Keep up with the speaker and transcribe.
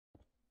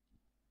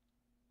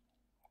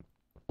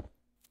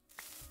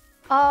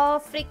Oh,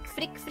 frick,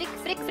 frick, frick,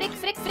 frick, frick,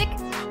 frick, frick,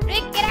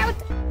 frick, get out!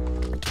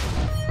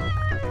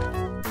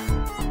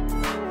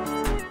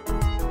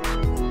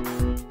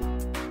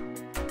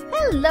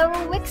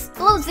 Hello,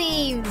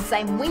 explosives!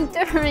 I'm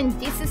Winter and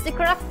this is the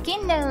Korrupt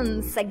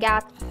Kingdoms.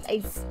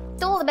 I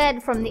stole the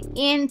bed from the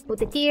inn,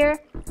 put it here.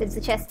 There's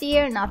a chest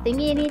here, nothing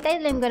in it.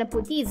 I'm gonna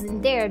put these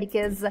in there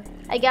because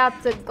I got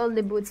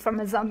golden boots from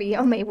a zombie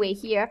on my way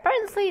here.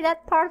 Apparently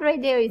that part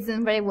right there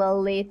isn't very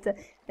well lit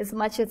as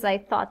much as I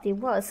thought it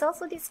was.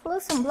 Also, this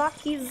glowstone block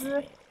is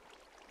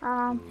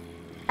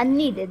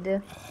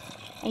unneeded.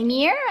 I'm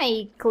here,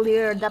 I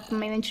cleared up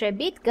my inventory a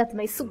bit, got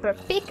my super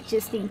pick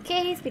just in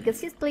case,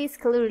 because this place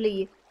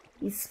clearly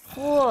is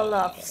full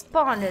of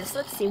spawners.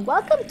 Let's see,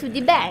 welcome to the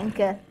bank.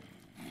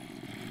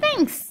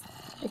 Thanks!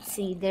 Let's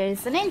see,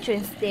 there's an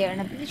entrance there, and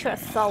I'm pretty sure I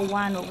saw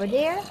one over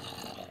there.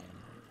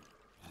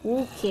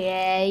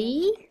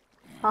 Okay.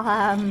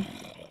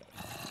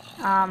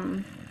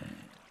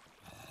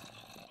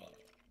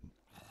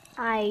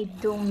 I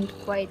don't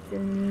quite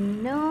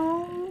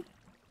know.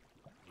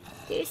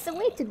 There's a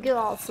way to go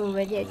also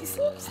over there. This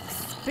looks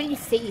pretty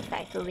safe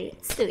actually.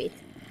 Let's do it.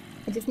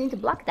 I just need to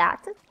block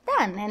that.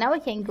 Done! And now I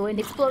can go and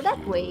explore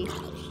that way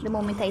the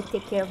moment I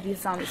take care of these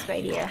zombies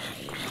right here.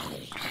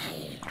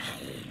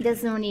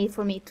 There's no need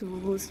for me to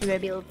lose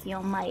durability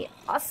on my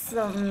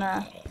awesome...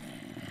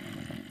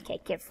 Okay,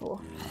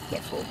 careful,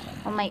 careful.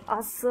 On my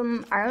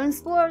awesome iron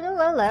sword. Oh,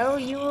 hello,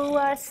 you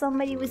are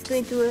somebody who's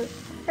going to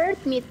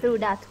hurt me through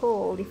that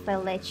hole if I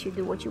let you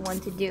do what you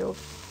want to do.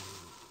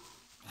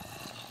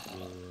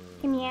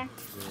 Come here.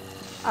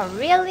 Oh,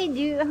 really?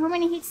 How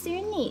many hits do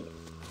you need?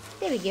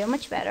 There we go,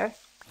 much better.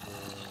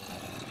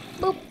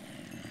 Boop.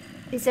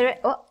 Is there...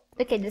 Oh,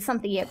 okay, there's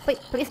something here. Wait,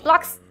 please,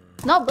 blocks!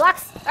 No,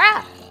 blocks!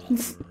 Ah!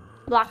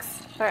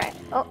 Blocks. Alright.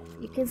 Oh,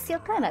 you can still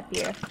climb up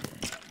here.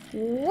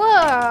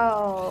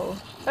 Whoa!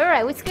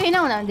 Alright, what's going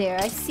on down there?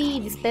 I see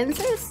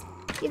dispensers?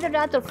 Either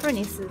that or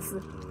furnaces.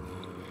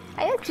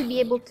 I like to be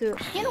able to...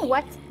 You know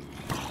what?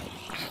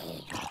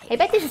 I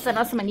bet this is an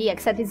awesome idea,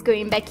 except it's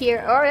going back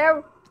here. Oh,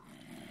 no!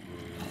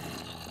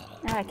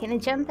 Alright, can I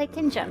jump? I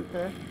can jump.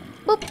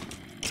 Boop!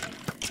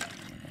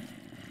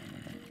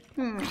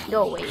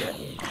 Go away.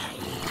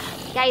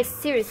 Guys,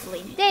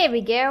 seriously. There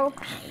we go!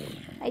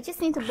 I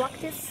just need to block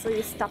this so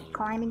you stop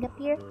climbing up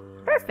here.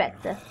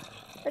 Perfect!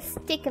 Let's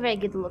take a very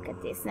good look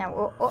at this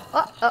now. Oh.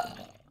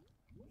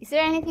 Is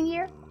there anything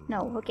here?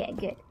 No. Okay,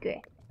 good, good.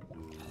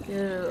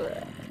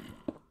 Good.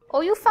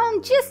 Oh, you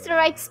found just the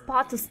right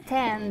spot to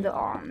stand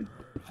on.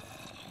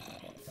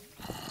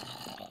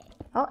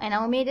 Oh, and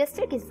I made a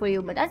staircase for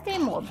you, but that's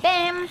more.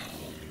 Bam!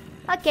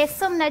 Okay,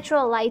 some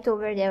natural light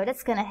over there.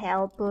 That's gonna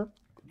help.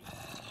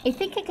 I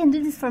think I can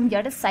do this from the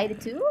other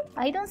side too.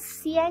 I don't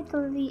see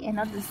actually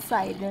another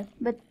side,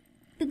 but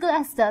the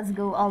glass does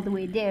go all the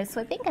way there,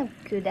 so I think I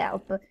could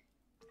help.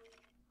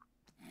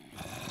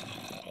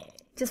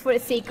 Just for the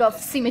sake of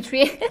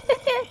symmetry.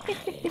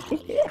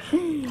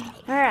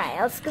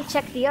 Alright, let's go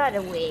check the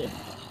other way.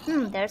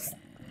 There's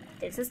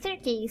a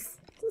staircase.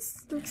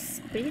 This looks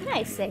pretty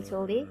nice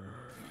actually.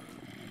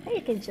 Or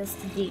you can just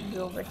dig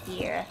over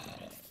here.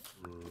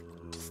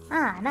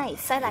 Ah,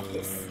 nice, I like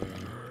this.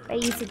 Very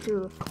easy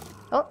to...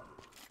 Oh,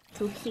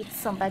 to hit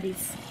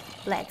somebody's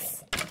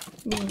legs,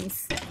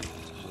 knees.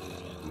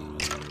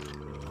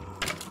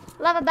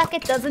 Lava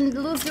bucket doesn't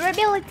lose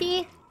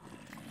durability.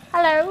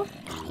 Hello.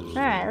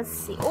 Alright, let's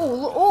see.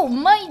 Oh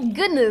my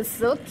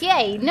goodness.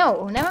 Okay,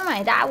 no, never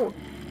mind. Ow.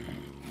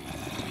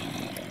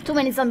 Too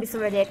many zombies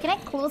over there. Can I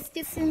close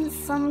this in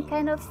some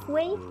kind of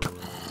way?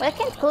 Well, I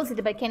can't close it,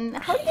 but I can...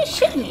 How did they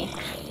shoot me?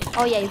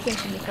 Oh yeah, you can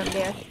shoot me from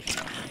there.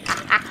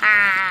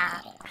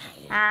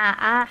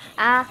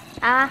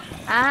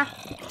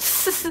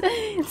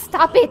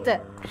 Stop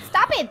it!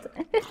 Stop it!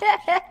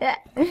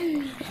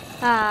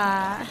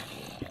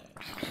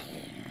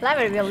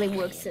 Lava really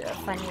works a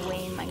funny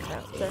way in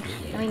Minecraft.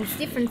 I mean, it's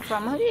different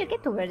from... How do you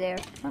get over there?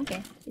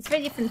 Okay. It's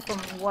very different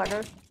from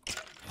water.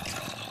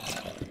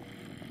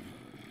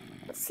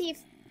 Let's see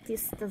if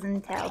this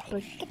doesn't help.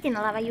 Get in the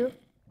lava, you.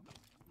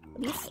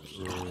 Please.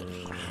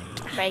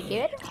 Very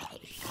good.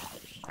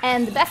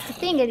 And the best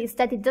thing is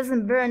that it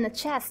doesn't burn the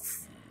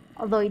chests.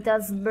 Although it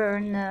does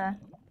burn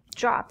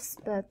drops.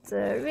 But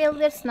really,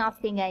 there's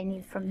nothing I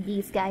need from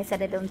these guys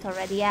that I don't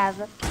already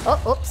have.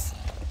 Oh, oops.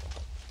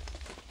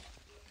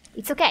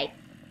 It's okay.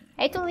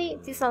 Actually,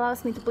 this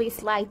allows me to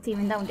place light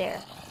even down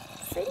there.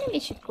 So maybe I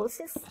should close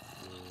this.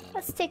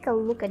 Let's take a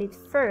look at it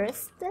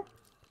first.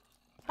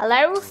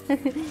 Hello?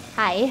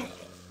 Hi.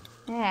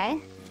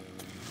 Alright.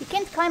 You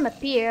can't climb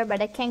up here,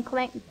 but I can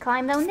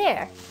climb down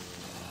there.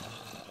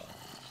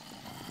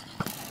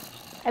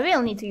 I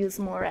really need to use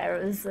more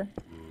arrows.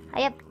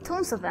 I have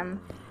tons of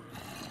them.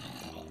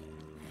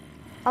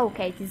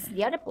 Okay, this is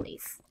the other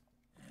place.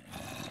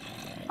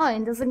 Oh,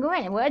 it doesn't go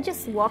anywhere. I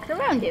just walked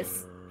around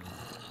this.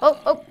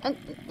 Oh,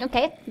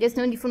 okay. There's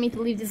no need for me to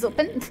leave this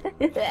open.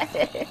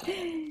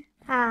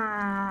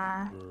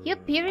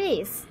 Yep, here it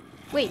is.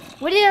 Wait,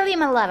 where did I leave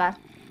my lava?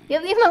 You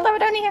leave my lava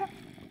down here?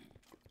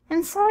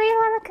 I'm sorry,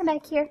 lava, come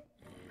back here.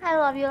 I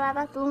love you,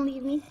 lava, don't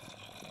leave me.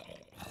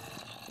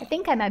 I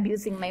think I'm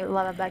abusing my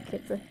lava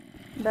bucket.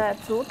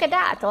 But look at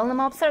that, all the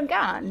mobs are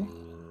gone.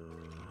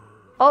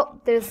 Oh,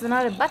 there's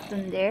another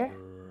button there.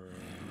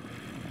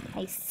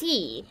 I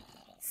see.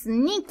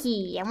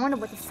 Sneaky. I wonder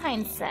what the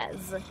sign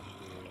says.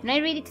 Can I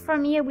read it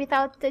from here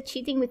without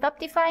cheating with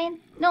Optifine?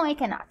 No, I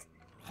cannot.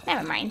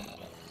 Never mind.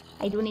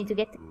 I do need to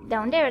get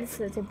down there at a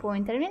certain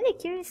point. I'm really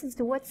curious as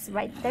to what's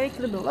right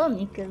directly below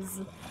me,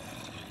 because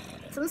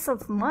some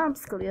sort of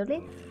mobs,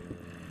 clearly.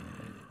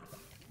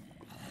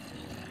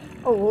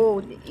 Oh,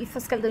 if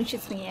a skeleton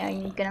shoots me,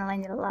 I'm gonna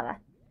land in the lava.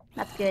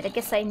 Not good. I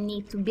guess I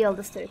need to build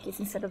a staircase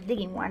instead of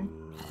digging one.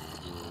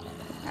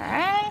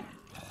 Alright.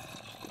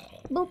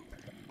 Boop.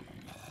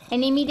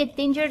 Any immediate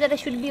danger that I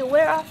should be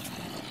aware of?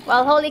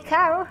 Well, holy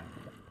cow.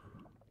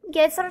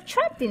 Guys are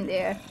trapped in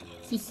there.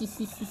 I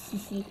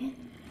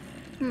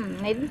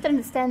don't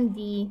understand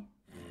the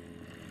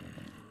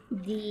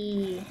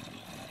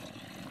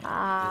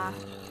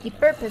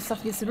purpose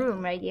of this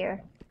room right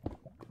here.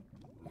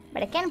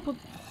 But I can put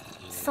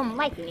some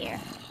light in here.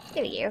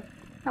 There we go.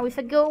 Now if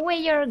I go away,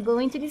 you're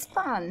going to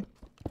despawn.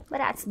 But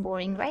that's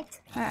boring,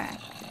 right? Alright.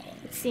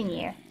 What's in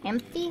here?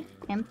 Empty,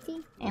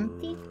 empty,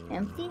 empty,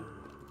 empty,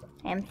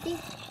 empty,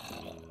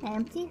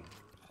 empty.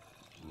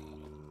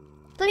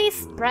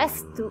 Please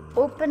press to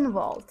open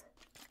vault.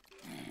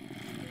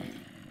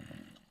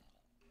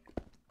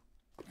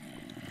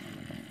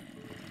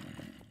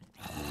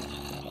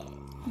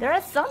 There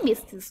are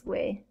zombies this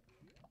way.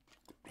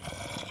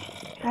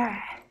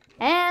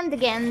 And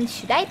again,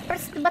 should I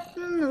press the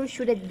button or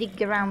should I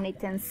dig around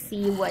it and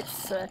see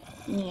what's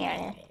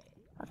near?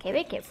 Okay,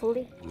 very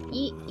carefully.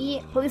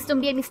 Please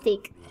don't be a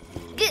mistake.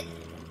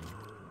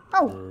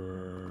 Oh.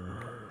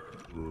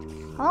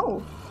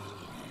 Oh.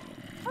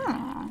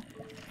 Oh.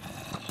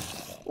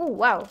 Oh,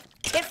 wow.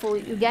 Careful,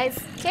 you guys.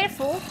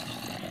 Careful.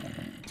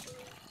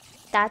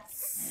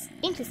 That's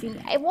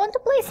interesting. I want to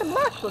place a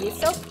block, please,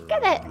 so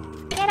get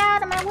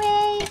out of my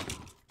way.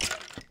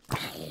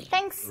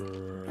 Thanks.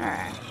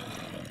 Alright.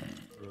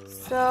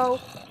 So,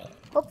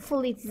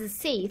 hopefully it is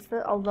safe,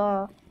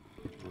 although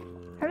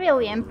I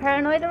really am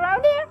paranoid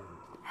around here.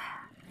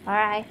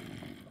 Alright.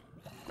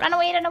 Run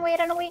away, run away,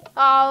 run away.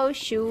 Oh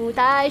shoot,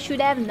 I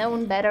should have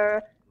known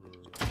better.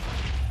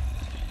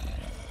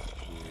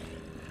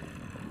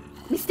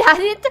 Is that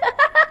it?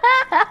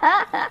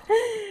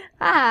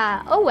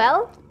 Oh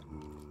well.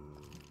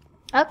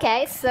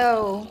 Okay,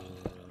 so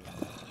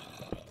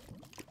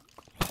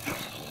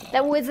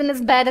that wasn't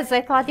as bad as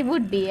I thought it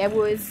would be. I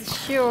was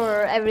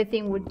sure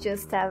everything would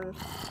just have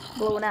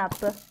blown up.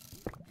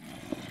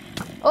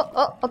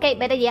 Oh, okay,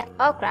 bad idea.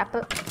 Oh crap,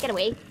 get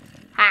away.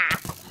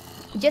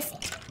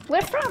 Just,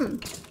 where from?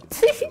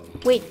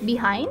 Wait,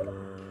 behind?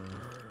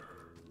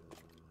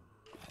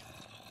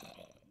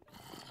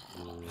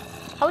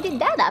 How did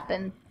that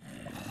happen?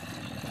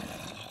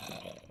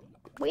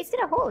 Wait, is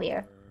there a hole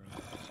here?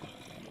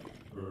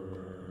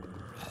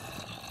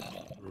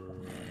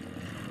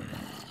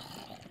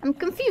 I'm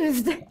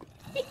confused.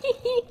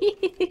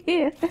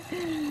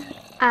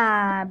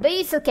 But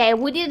it's okay,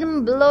 we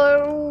didn't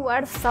blow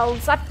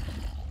ourselves up.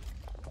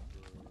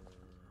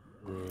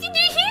 Did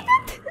you hear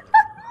that?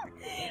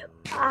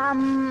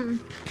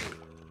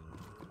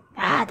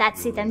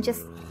 That's it, I'm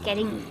just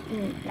getting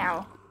in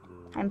now.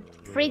 I'm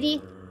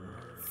pretty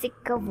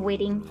sick of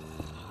waiting.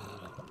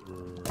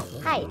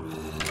 Hi.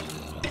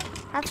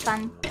 Have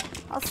fun.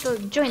 Also,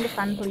 join the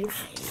fun, please.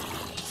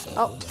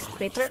 Oh,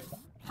 creeper.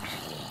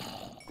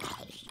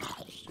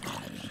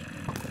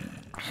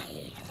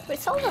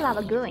 Where's all the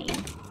lava going?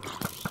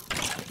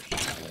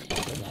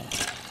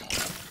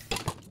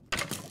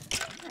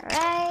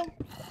 Alright.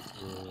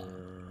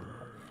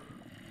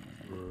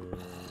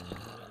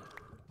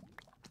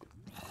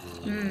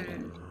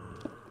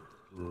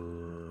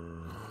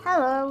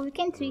 Hello, you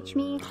can't reach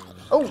me.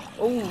 Oh,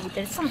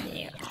 there's something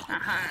here.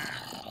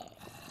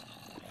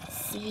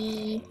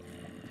 See?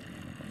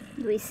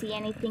 Do we see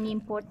anything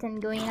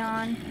important going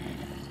on?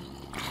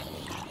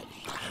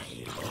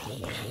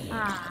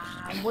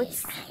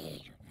 What's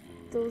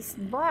those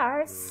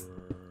bars?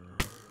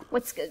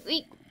 What's good?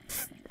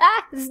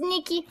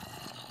 Sneaky.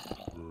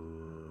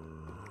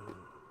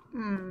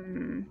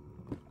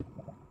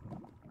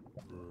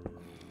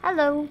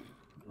 Hello.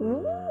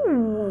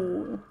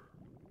 Ooh.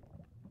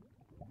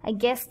 I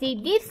guess they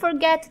did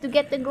forget to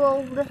get the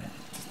gold.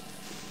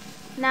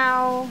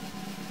 Now,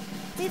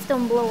 please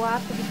don't blow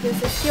up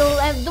because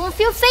I don't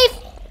feel safe.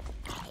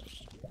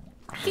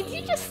 Did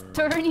you just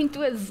turn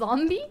into a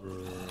zombie?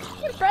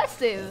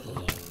 Impressive.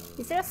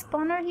 Is there a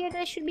spawner here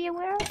that I should be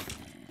aware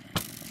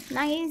of?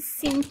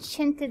 Nice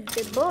enchanted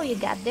bow you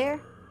got there.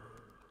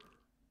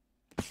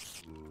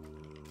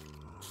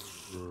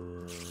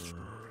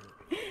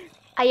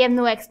 I have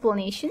no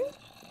explanation.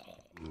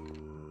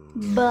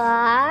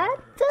 But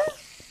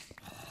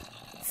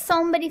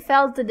somebody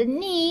felt the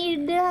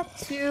need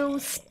to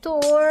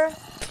store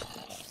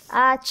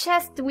a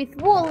chest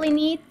with wool in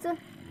it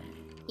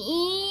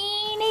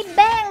in a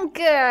bank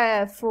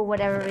for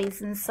whatever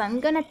reason. So I'm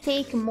gonna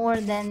take more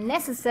than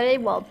necessary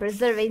while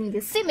preserving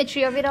the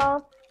symmetry of it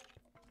all.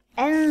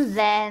 And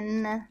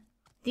then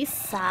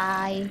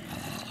decide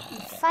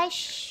if I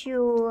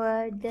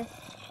should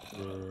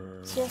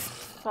just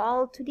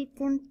fall to the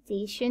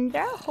temptation.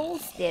 There are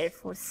holes there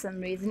for some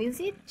reason. Is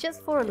it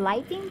just for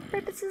lighting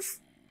purposes?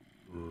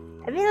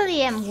 I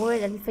really am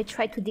worried that if I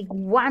try to dig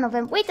one of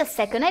them... Wait a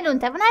second, I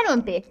don't have an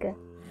iron pick.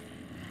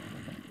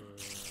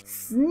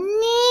 Sneaky!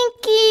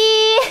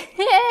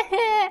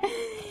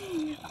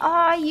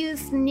 Oh, you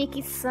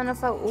sneaky son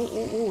of a...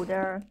 Ooh,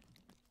 there.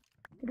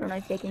 I don't know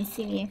if they can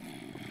see me.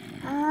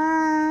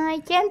 I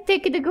can't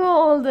take the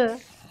gold.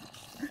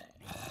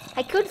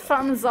 I could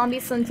farm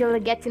zombies until I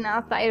get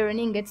enough iron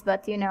ingots,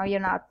 but you know,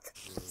 you're not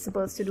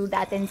supposed to do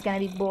that and it's gonna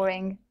be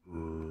boring.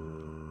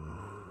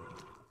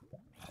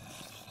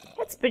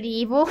 That's pretty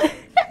evil.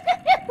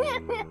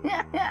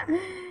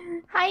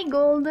 Hi,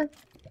 gold.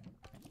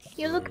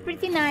 You look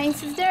pretty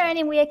nice. Is there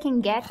any way I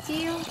can get to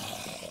you?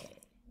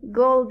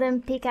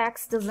 Golden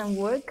pickaxe doesn't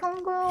work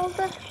on gold.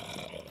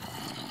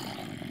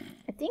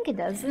 I think it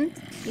doesn't.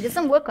 It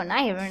doesn't work on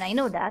iron, I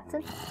know that.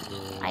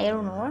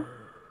 Iron ore.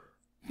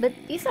 But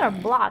these are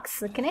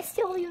blocks. Can I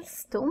still use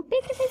stone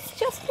pick if it's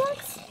just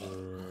blocks?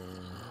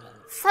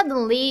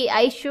 Suddenly,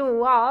 I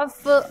show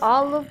off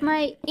all of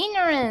my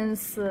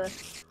ignorance.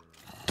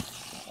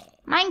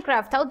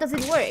 Minecraft, how does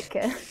it work?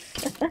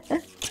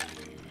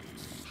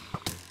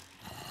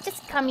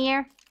 Just come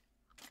here.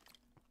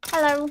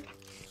 Hello.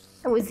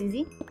 That was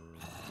easy.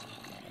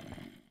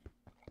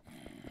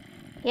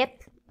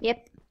 Yep.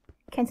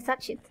 Can't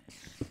touch it.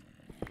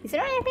 Is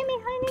there anything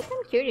behind it?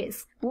 I'm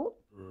curious. Ooh.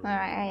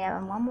 Alright, I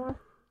have one more.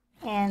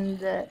 And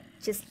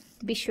just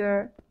to be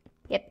sure.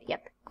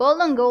 Yep.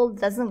 Gold on gold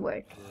doesn't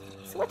work.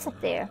 So what's up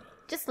there?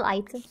 Just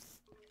light.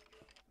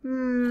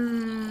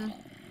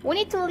 We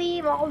need to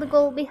leave all the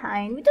gold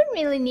behind. We don't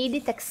really need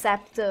it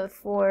except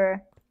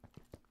for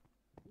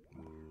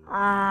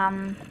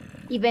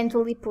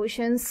eventually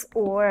potions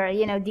or,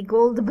 you know, the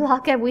gold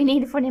block that we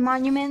need for the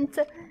monument.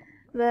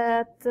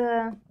 But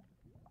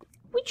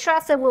we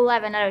trust that we'll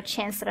have another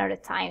chance another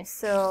time.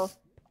 So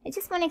I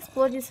just want to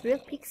explore this real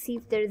quick, see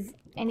if there's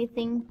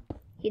anything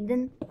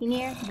hidden in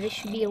here that I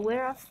should be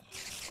aware of.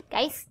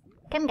 Guys,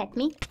 come get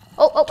me.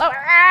 Oh,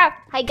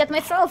 I got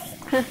myself.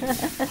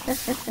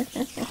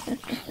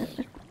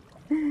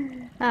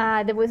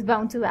 That was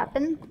bound to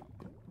happen.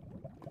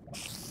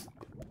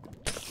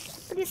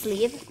 Please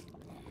leave.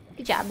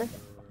 Good job.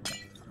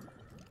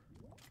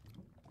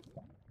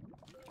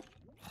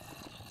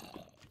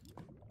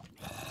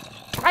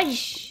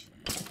 Rush!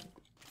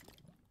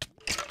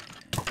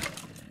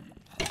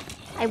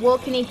 I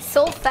walked in it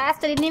so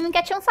fast I didn't even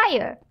catch on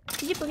fire.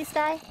 Did you please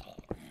die?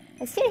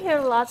 I still hear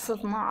lots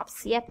of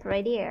mobs. Yep,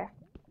 right here.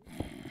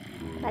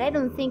 But I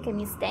don't think I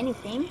missed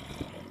anything.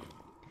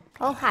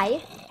 Oh,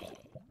 hi.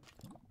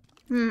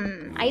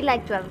 I'd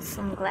like to have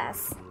some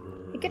glass.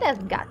 I could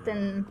have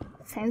gotten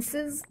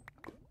fences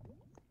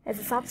as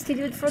a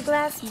substitute for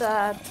glass,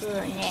 but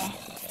nah.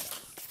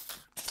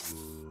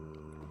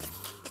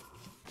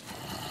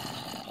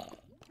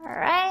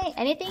 Alright,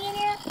 anything in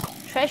here?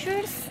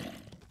 Treasures?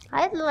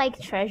 I'd like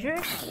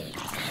treasures.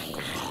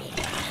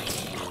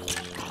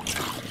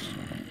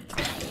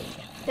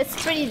 That's a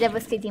pretty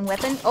devastating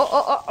weapon.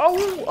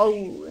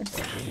 Oh.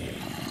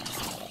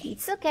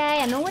 It's okay,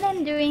 I know what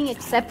I'm doing,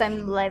 except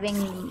I'm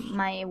leaving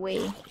my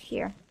way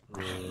here.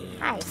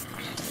 Hi.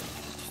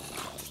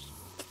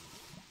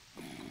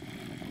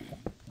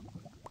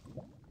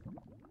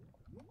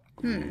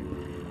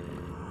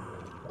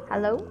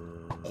 Hello?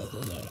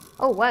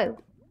 Oh, wow.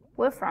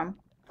 Where from?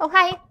 Oh,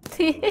 hi!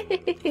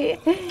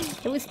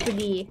 That was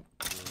pretty...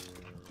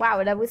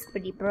 Wow, that was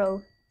pretty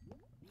pro.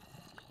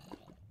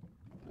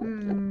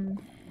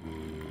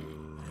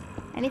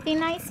 Anything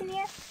nice in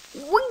here?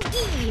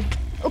 Wee!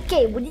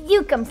 Okay, where did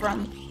you come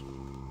from?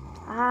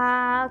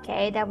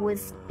 Okay, that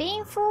was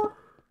painful.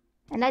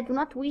 And I do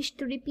not wish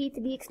to repeat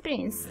the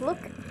experience. Look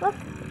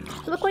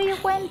where you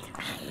went.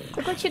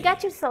 Look what you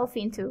got yourself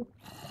into.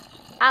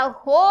 A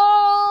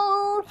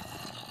hole!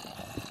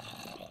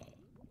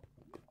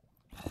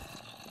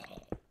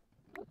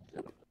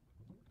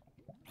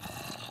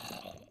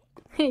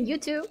 You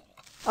too.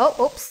 Oh,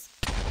 oops.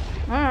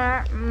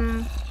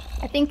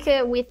 I think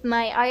with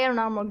my iron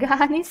armor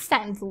gun, it's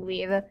time to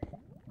leave.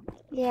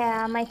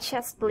 Yeah, my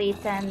chest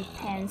plate and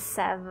pants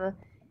have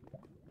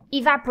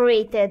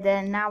evaporated,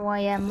 and now I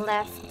am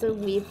left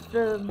with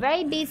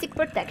very basic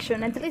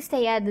protection. At least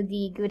I had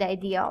the good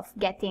idea of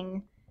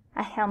getting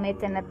a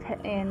helmet and a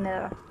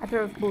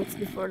pair of boots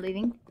before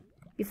leaving.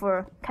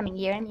 Before coming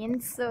here, I mean,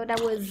 so that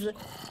was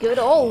good.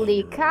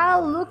 Holy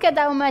cow, look at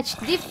how much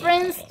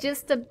difference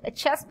just a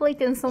chest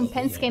plate and some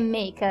pants can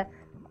make. A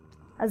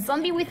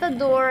zombie with a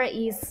door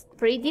is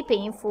pretty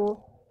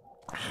painful,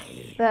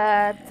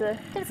 but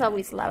there's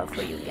always love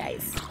for you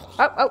guys.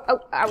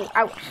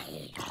 Ow.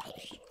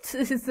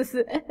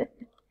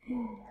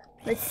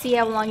 Let's see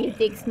how long it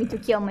takes me to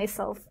kill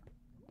myself.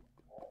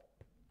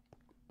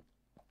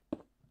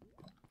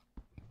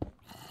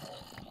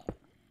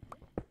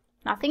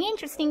 Nothing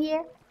interesting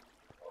here.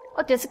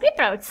 Oh, there's a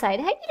creeper outside.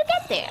 How did you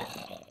get there?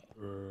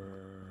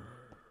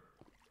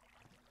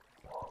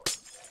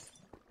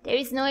 There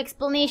is no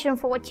explanation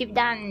for what you've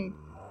done.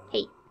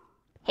 Hey.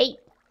 Hey.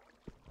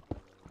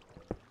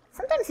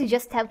 Sometimes you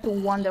just have to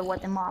wonder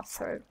what the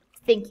mobs are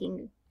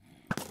thinking.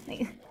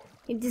 Like,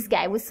 this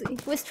guy was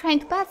trying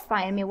to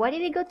pathfind me. Why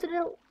did he go to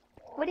the...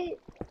 What did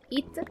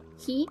it...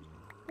 He...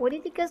 What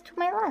did he go to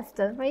my left?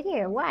 Right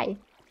here. Why?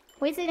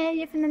 Why is it any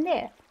different than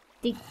there?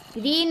 Did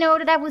he know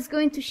that I was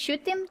going to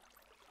shoot him?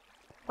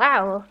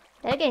 Wow.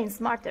 They're getting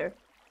smarter.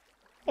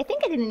 I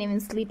think I didn't even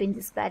sleep in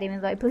this bed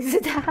even though I placed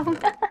it down.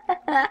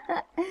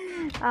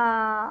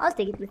 I'll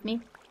take it with me.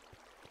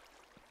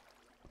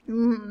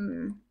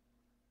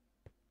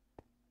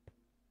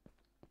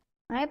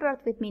 I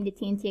brought with me the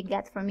TNT I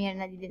got from here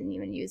and I didn't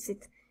even use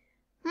it.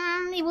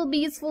 It will be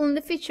useful in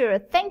the future.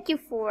 Thank you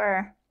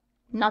for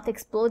not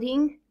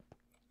exploding.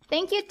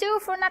 Thank you too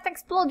for not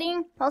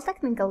exploding. Well,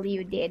 technically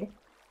you did.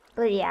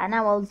 But yeah,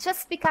 now I'll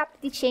just pick up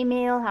the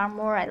chainmail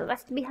armor I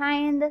left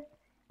behind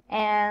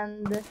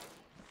and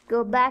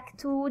go back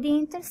to the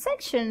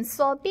intersection.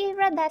 So I'll be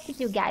right back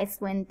with you guys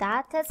when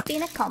that has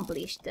been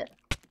accomplished.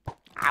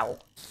 Ow.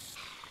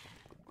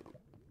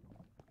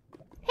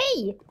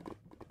 Hey!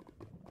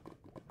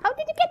 How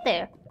did you get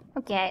there?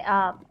 Okay,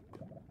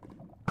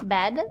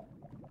 bad.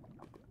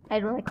 I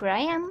don't like where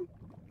I am.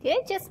 Did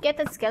I just get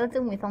a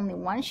skeleton with only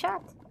one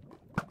shot?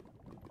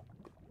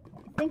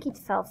 I think it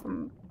fell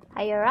from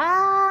higher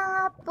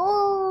up.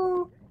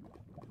 Oh!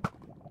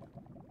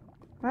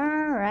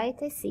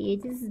 Alright, I see.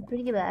 This is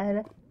pretty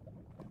bad.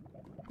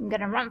 I'm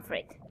gonna run for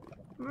it.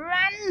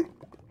 Run!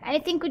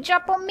 Anything could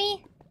drop on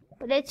me?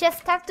 But I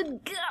just have to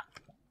go.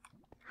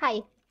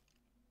 Hi.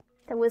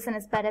 That wasn't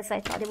as bad as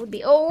I thought it would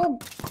be. Oh,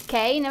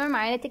 okay, never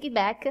mind. I take it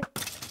back.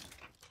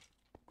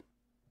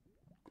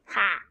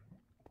 Ha!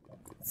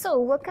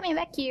 So, coming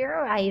back here,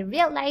 I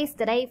realized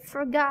that I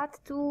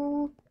forgot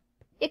to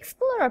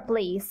explore a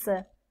place.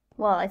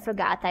 Well, I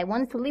forgot. I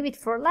wanted to leave it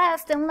for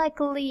last, and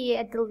luckily,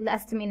 at the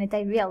last minute,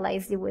 I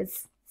realized it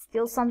was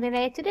still something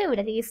I had to do.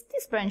 That is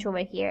this branch over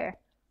here.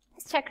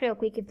 Let's check real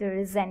quick if there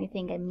is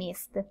anything I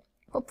missed.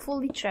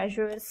 Hopefully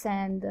treasures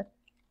and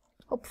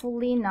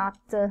hopefully not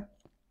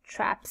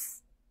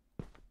traps.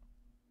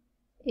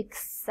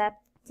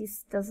 Except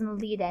this doesn't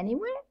lead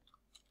anywhere?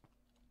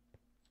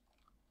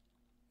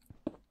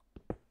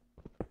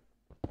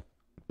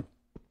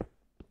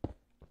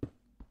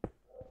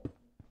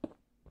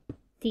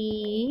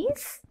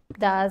 This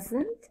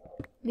doesn't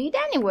lead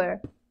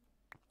anywhere.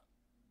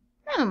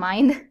 Never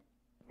mind.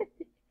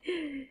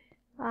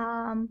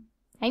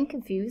 I'm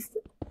confused.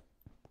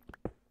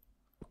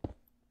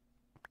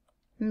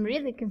 I'm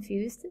really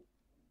confused.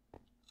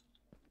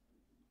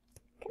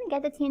 Can I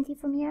get the TNT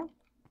from here?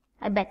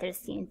 I bet there's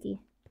TNT.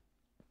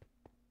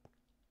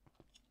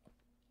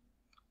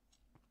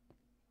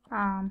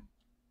 It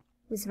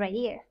was right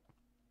here.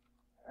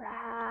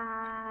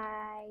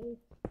 Right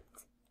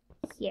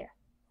here.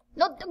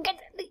 No, don't get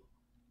it!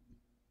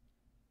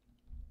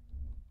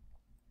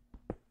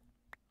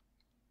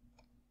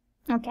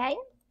 Okay.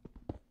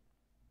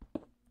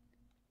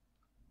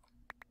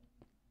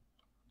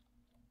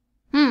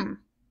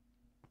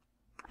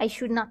 I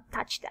should not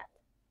touch that.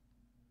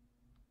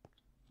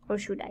 Or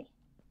should I?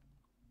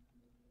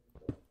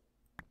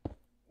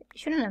 I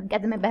shouldn't have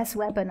gotten my best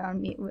weapons on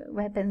me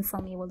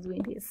while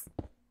doing this.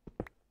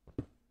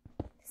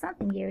 There's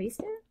nothing here, is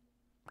there?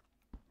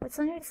 What's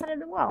on the other side of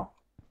the wall?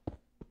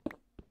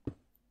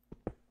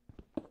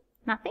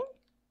 Nothing?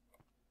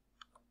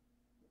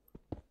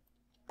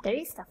 There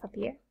is stuff up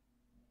here.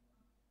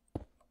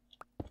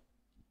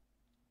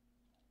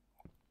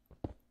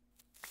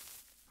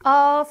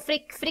 Oh,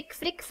 frick, frick,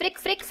 frick, frick,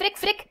 frick, frick,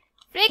 frick!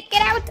 Frick,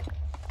 get out!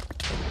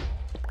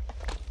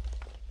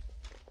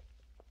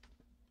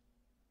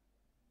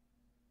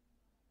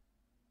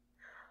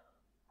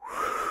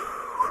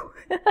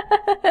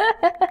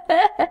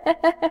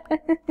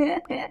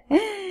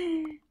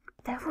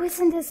 That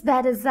wasn't as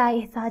bad as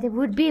I thought it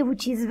would be,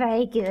 which is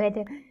very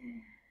good.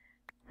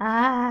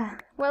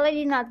 Well, I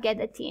did not get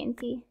the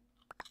TNT.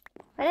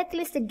 But at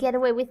least I get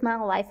away with my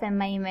life and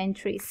my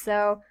inventory,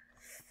 so...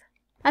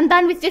 I'm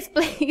done with this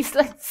place,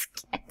 let's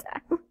get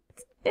out.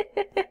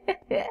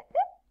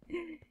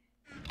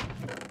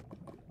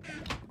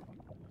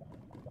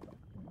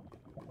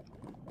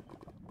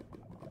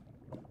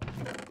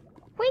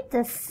 Wait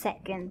a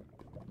second.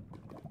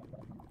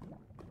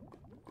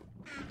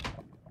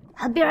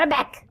 I'll be right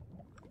back.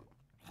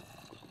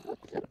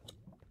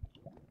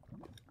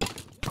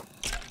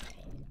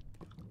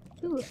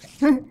 Ooh.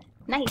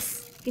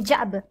 Nice. Good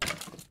job.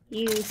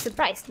 You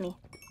surprised me.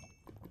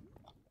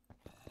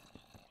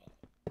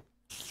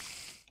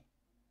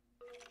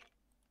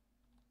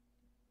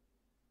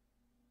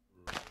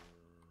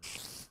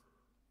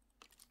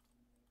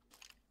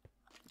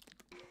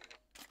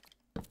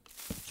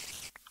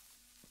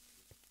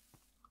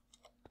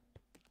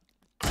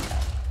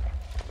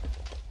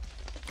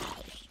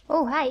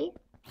 Oh, hi.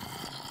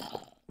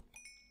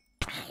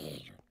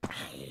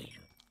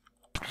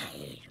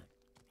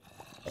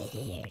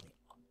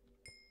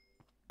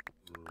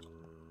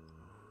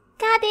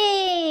 Got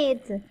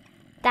it!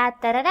 Da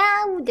da da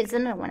da! Ooh, there's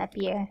another one up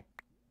here.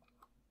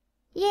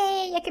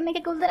 Yay, I can make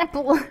a golden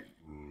apple.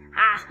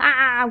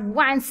 Aha,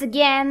 once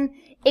again,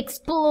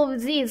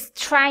 explosives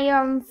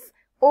triumph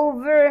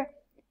over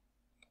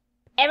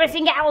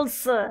everything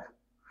else. Haha,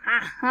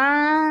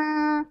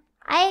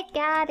 I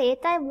got it,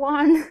 I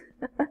won.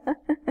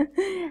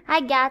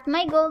 I got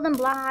my golden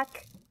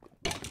block.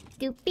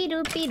 Doopy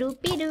doopy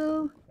doopy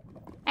doo.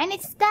 And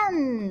it's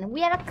done.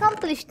 We have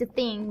accomplished the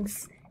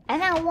things.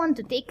 And I want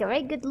to take a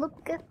very good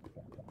look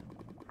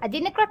at the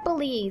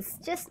necropolis.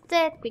 Just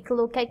a quick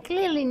look. I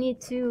clearly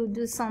need to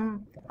do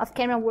some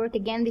off-camera work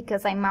again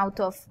because I'm out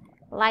of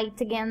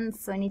light again.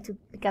 So I need to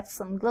pick up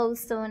some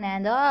glowstone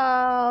and...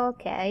 oh,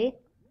 okay.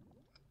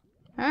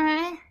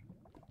 Alright.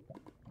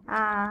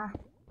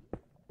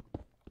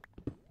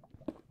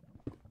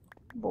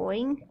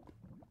 Boring.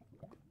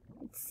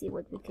 Let's see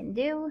what we can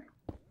do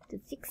to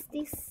fix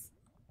this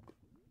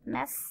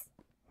mess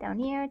down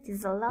here.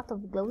 There's a lot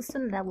of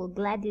glowstone that I will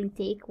gladly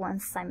take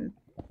once I'm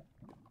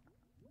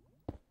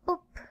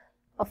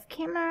off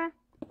camera,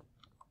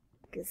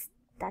 because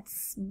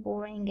that's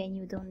boring and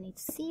you don't need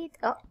to see it.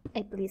 Oh,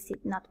 I placed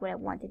it not where I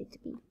wanted it to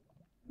be.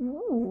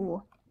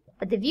 Ooh,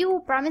 but the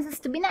view promises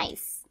to be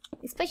nice,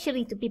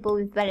 especially to people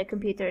with better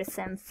computers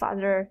and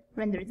farther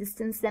render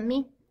distance than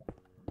me.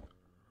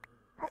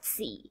 Let's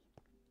see.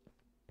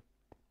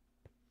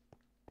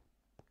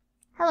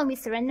 Hello,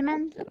 Mr.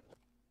 Renderman.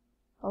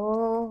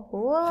 Oh,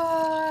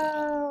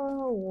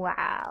 whoa,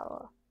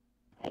 wow.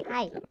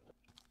 Hi.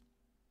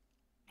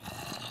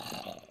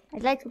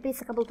 I'd like to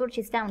place a couple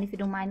torches down if you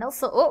don't mind.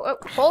 Also, oh,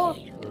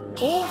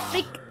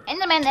 freak,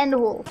 Enderman and the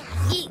hole.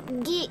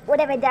 What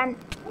have I done?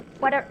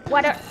 Water.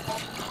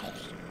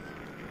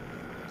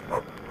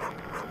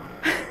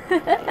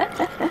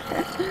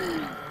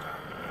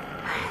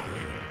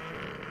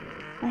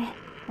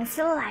 I'm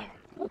still alive.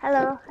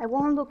 Hello, I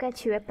won't look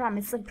at you, I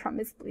promise,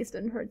 please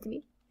don't hurt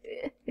me.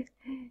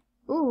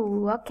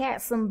 Ooh, okay,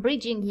 some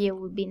bridging here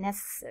would be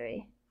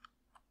necessary.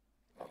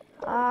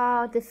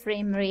 Oh, the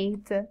frame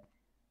rate.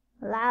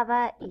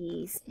 Lava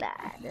is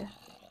bad.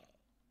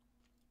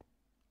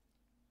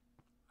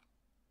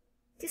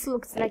 This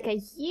looks like a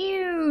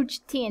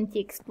huge TNT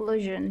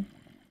explosion.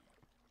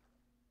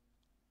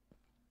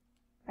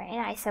 Very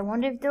nice, I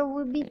wonder if there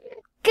will be...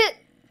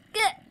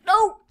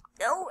 No,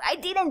 I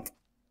didn't!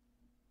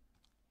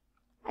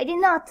 I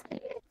did not!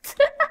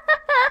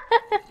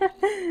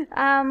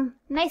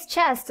 Nice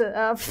chest.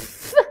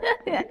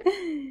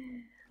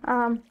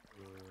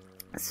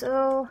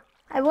 So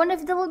I wonder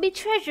if there will be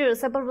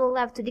treasures. I probably will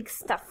have to dig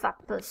stuff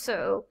up.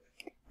 So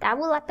that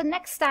will happen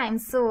next time.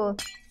 So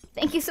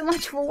thank you so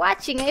much for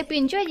watching. I hope you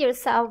enjoyed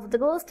yourself. The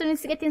glowstone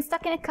is getting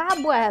stuck in a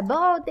cobweb.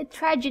 Oh, the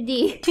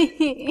tragedy.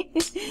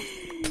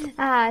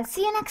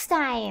 See you next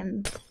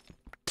time.